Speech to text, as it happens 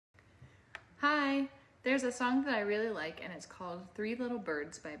Hi, there's a song that I really like and it's called Three Little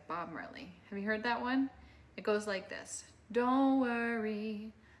Birds by Bob Marley. Have you heard that one? It goes like this. Don't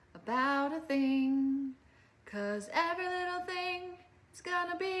worry about a thing, 'cause every little thing is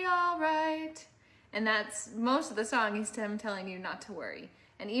gonna be all right. And that's most of the song is him telling you not to worry.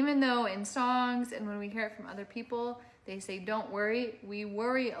 And even though in songs and when we hear it from other people, they say don't worry, we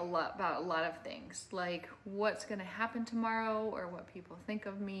worry a lot about a lot of things, like what's gonna happen tomorrow or what people think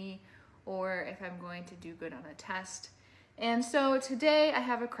of me, or if I'm going to do good on a test. And so today I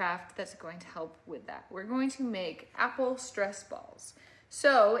have a craft that's going to help with that. We're going to make apple stress balls.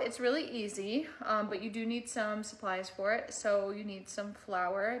 So it's really easy, but you do need some supplies for it. So you need some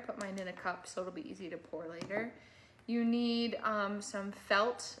flour. I put mine in a cup so it'll be easy to pour later. You need some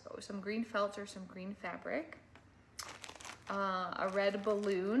felt, some green felt or some green fabric. A red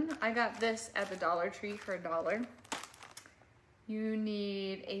balloon. I got this at the Dollar Tree for $1. You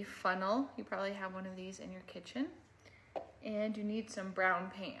need a funnel. You probably have one of these in your kitchen. And you need some brown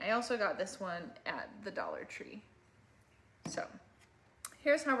paint. I also got this one at the Dollar Tree. So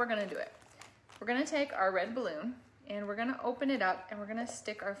here's how we're gonna do it. We're gonna take our red balloon and we're gonna open it up and we're gonna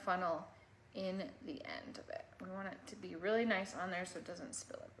stick our funnel in the end of it. We want it to be really nice on there so it doesn't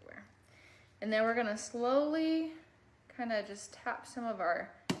spill everywhere. And then we're gonna slowly kind of just tap some of our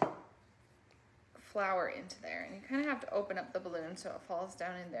flour into there, and you kind of have to open up the balloon so it falls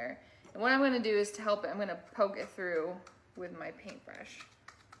down in there. And what I'm going to do is to help it, I'm going to poke it through with my paintbrush.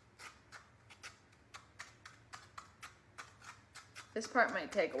 This part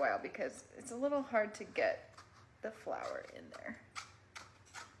might take a while because it's a little hard to get the flour in there.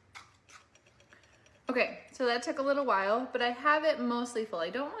 Okay, so that took a little while, but I have it mostly full. I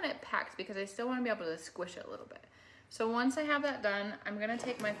don't want it packed because I still want to be able to squish it a little bit. So once I have that done, I'm gonna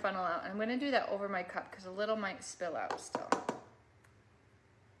take my funnel out. I'm gonna do that over my cup because a little might spill out still.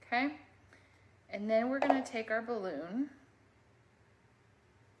 Okay? And then we're gonna take our balloon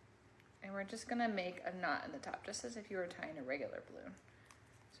and we're just gonna make a knot in the top, just as if you were tying a regular balloon.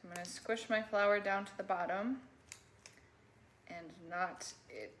 So I'm gonna squish my flour down to the bottom and knot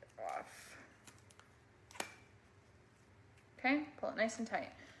it off. Okay, pull it nice and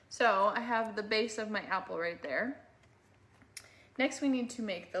tight. So I have the base of my apple right there. Next we need to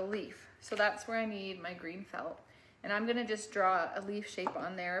make the leaf. So that's where I need my green felt. And I'm gonna just draw a leaf shape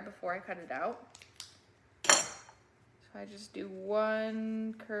on there before I cut it out. So I just do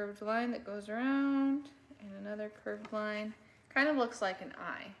one curved line that goes around and another curved line. Kind of looks like an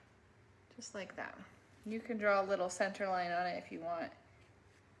eye, just like that. You can draw a little center line on it if you want.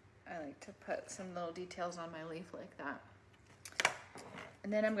 I like to put some little details on my leaf like that.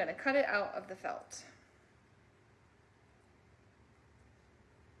 And then I'm gonna cut it out of the felt.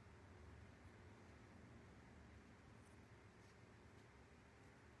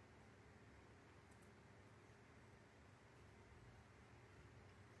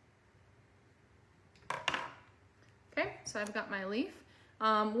 Okay, so I've got my leaf.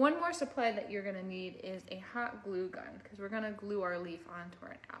 One more supply that you're gonna need is a hot glue gun because we're gonna glue our leaf onto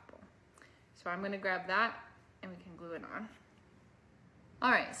our apple. So I'm gonna grab that and we can glue it on.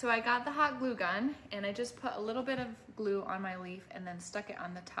 All right, so I got the hot glue gun and I just put a little bit of glue on my leaf and then stuck it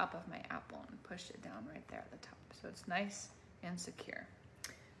on the top of my apple and pushed it down right there at the top. So it's nice and secure.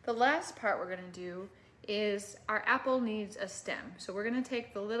 The last part we're gonna do is our apple needs a stem. So we're gonna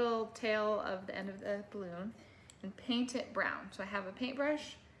take the little tail of the end of the balloon and paint it brown. So I have a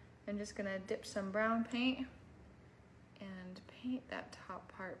paintbrush. I'm just gonna dip some brown paint and paint that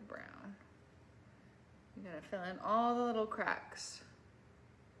top part brown. I'm gonna fill in all the little cracks.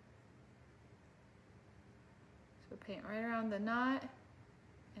 So paint right around the knot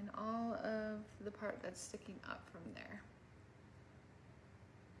and all of the part that's sticking up from there.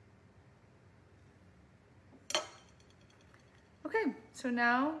 Okay, so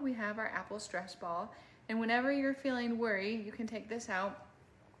now we have our apple stress ball. And whenever you're feeling worried, you can take this out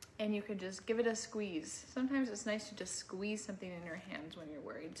and you can just give it a squeeze. Sometimes it's nice to just squeeze something in your hands when you're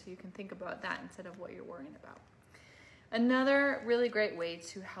worried so you can think about that instead of what you're worrying about. Another really great way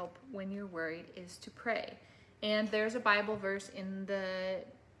to help when you're worried is to pray. And there's a Bible verse in the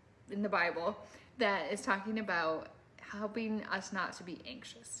Bible that is talking about helping us not to be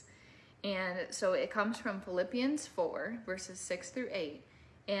anxious. And so it comes from Philippians 4, verses 6 through 8.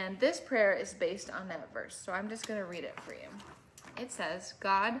 And this prayer is based on that verse. So I'm just gonna read it for you. It says,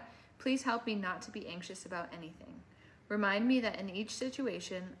 God, please help me not to be anxious about anything. Remind me that in each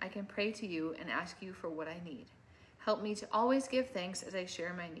situation, I can pray to you and ask you for what I need. Help me to always give thanks as I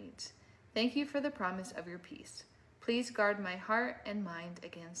share my needs. Thank you for the promise of your peace. Please guard my heart and mind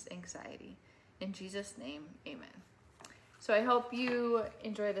against anxiety. In Jesus' name, amen. So I hope you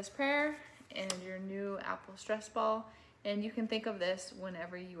enjoy this prayer and your new Apple stress ball. And you can think of this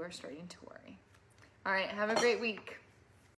whenever you are starting to worry. All right, have a great week.